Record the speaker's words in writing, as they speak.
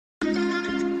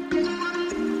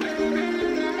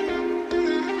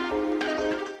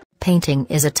Painting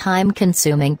is a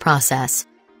time-consuming process.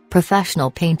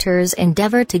 Professional painters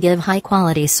endeavor to give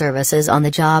high-quality services on the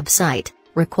job site,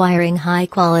 requiring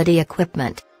high-quality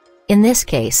equipment. In this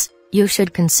case, you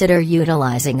should consider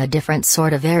utilizing a different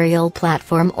sort of aerial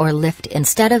platform or lift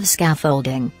instead of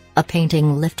scaffolding, a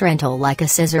painting lift rental like a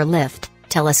scissor lift,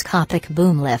 telescopic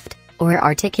boom lift, or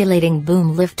articulating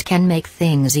boom lift can make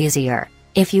things easier.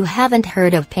 If you haven't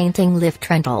heard of painting lift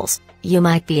rentals, you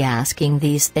might be asking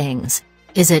these things.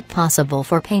 Is it possible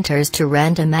for painters to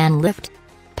rent a man lift?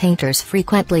 Painters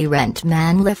frequently rent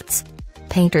man lifts.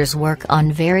 Painters work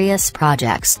on various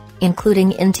projects,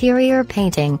 including interior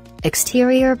painting,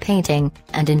 exterior painting,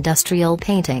 and industrial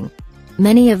painting.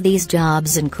 Many of these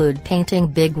jobs include painting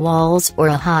big walls or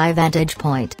a high vantage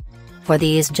point. For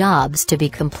these jobs to be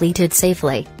completed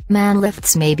safely, man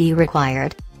lifts may be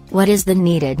required. What is the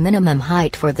needed minimum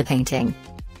height for the painting?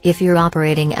 If you're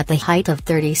operating at the height of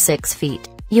 36 feet,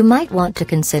 you might want to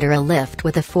consider a lift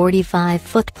with a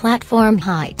 45-foot platform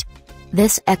height.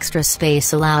 This extra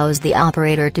space allows the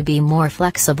operator to be more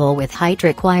flexible with height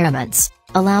requirements,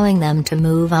 allowing them to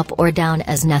move up or down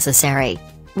as necessary.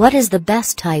 What is the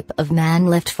best type of man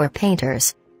lift for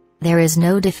painters? There is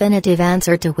no definitive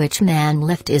answer to which man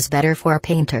lift is better for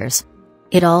painters.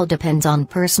 It all depends on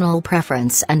personal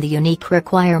preference and the unique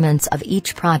requirements of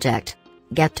each project.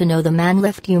 Get to know the man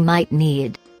lift you might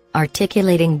need.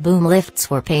 Articulating boom lifts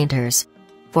for painters.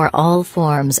 For all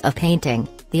forms of painting,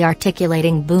 the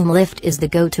articulating boom lift is the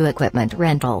go-to equipment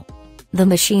rental. The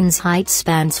machine's height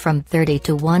spans from 30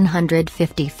 to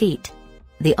 150 feet.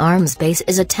 The arm's base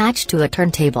is attached to a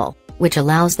turntable, which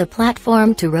allows the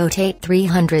platform to rotate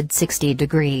 360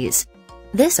 degrees.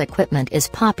 This equipment is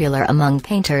popular among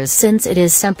painters since it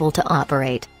is simple to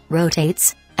operate,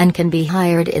 rotates, and can be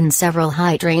hired in several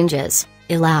height ranges,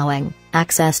 allowing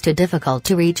access to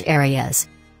difficult-to-reach areas.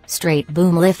 Straight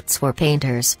boom lifts for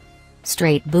painters.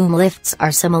 Straight boom lifts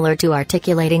are similar to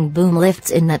articulating boom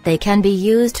lifts in that they can be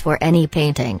used for any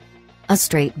painting. A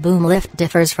straight boom lift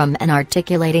differs from an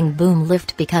articulating boom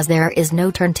lift because there is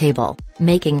no turntable,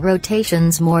 making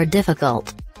rotations more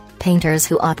difficult. Painters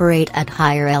who operate at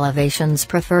higher elevations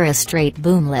prefer a straight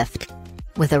boom lift.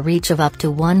 With a reach of up to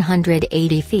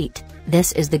 180 feet,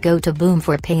 this is the go-to boom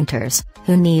for painters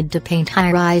who need to paint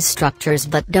high-rise structures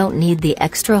but don't need the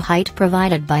extra height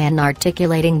provided by an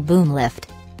articulating boom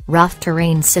lift. Rough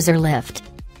terrain scissor lift.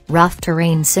 Rough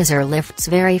terrain scissor lifts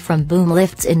vary from boom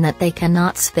lifts in that they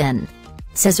cannot spin.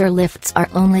 Scissor lifts are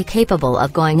only capable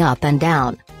of going up and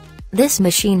down. This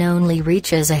machine only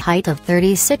reaches a height of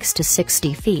 36 to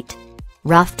 60 feet.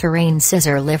 Rough terrain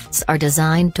scissor lifts are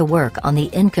designed to work on the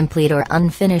incomplete or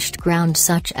unfinished ground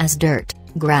such as dirt,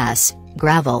 grass,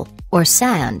 gravel, or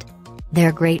sand.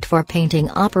 They're great for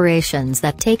painting operations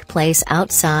that take place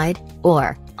outside,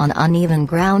 or on uneven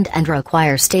ground and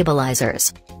require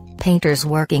stabilizers. Painters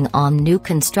working on new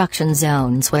construction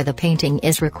zones where the painting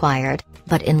is required,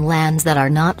 but in lands that are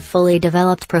not fully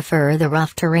developed prefer the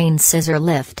rough terrain scissor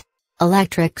lift.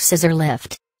 Electric scissor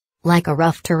lift. Like a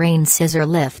rough terrain scissor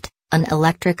lift, an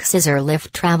electric scissor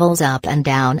lift travels up and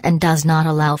down and does not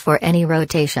allow for any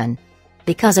rotation.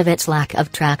 Because of its lack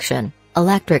of traction,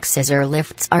 electric scissor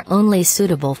lifts are only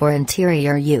suitable for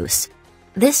interior use.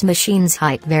 This machine's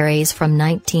height varies from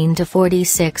 19 to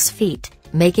 46 feet,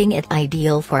 making it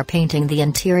ideal for painting the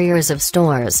interiors of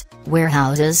stores,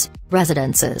 warehouses,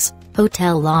 residences,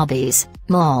 hotel lobbies,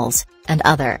 malls, and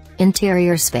other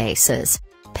interior spaces.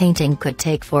 Painting could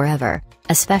take forever,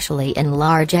 especially in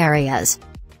large areas.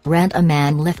 Rent a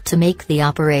man lift to make the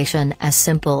operation as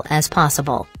simple as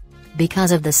possible.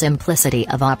 Because of the simplicity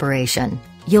of operation,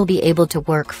 you'll be able to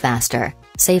work faster,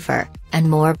 safer, and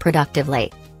more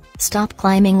productively. Stop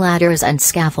climbing ladders and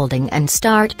scaffolding and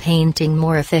start painting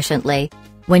more efficiently.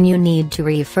 When you need to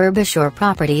refurbish your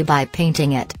property by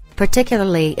painting it,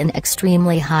 particularly in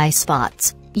extremely high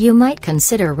spots, you might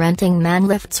consider renting man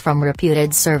lifts from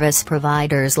reputed service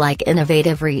providers like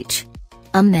Innovative Reach.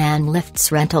 A man lifts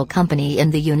rental company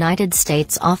in the United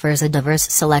States offers a diverse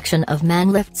selection of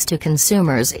man lifts to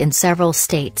consumers in several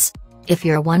states. If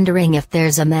you're wondering if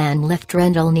there's a man lift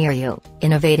rental near you,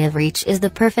 Innovative Reach is the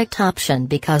perfect option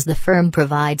because the firm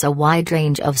provides a wide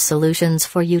range of solutions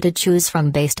for you to choose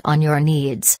from based on your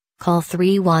needs. Call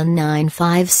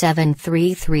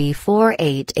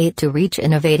 319-573-3488 to reach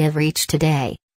Innovative Reach today.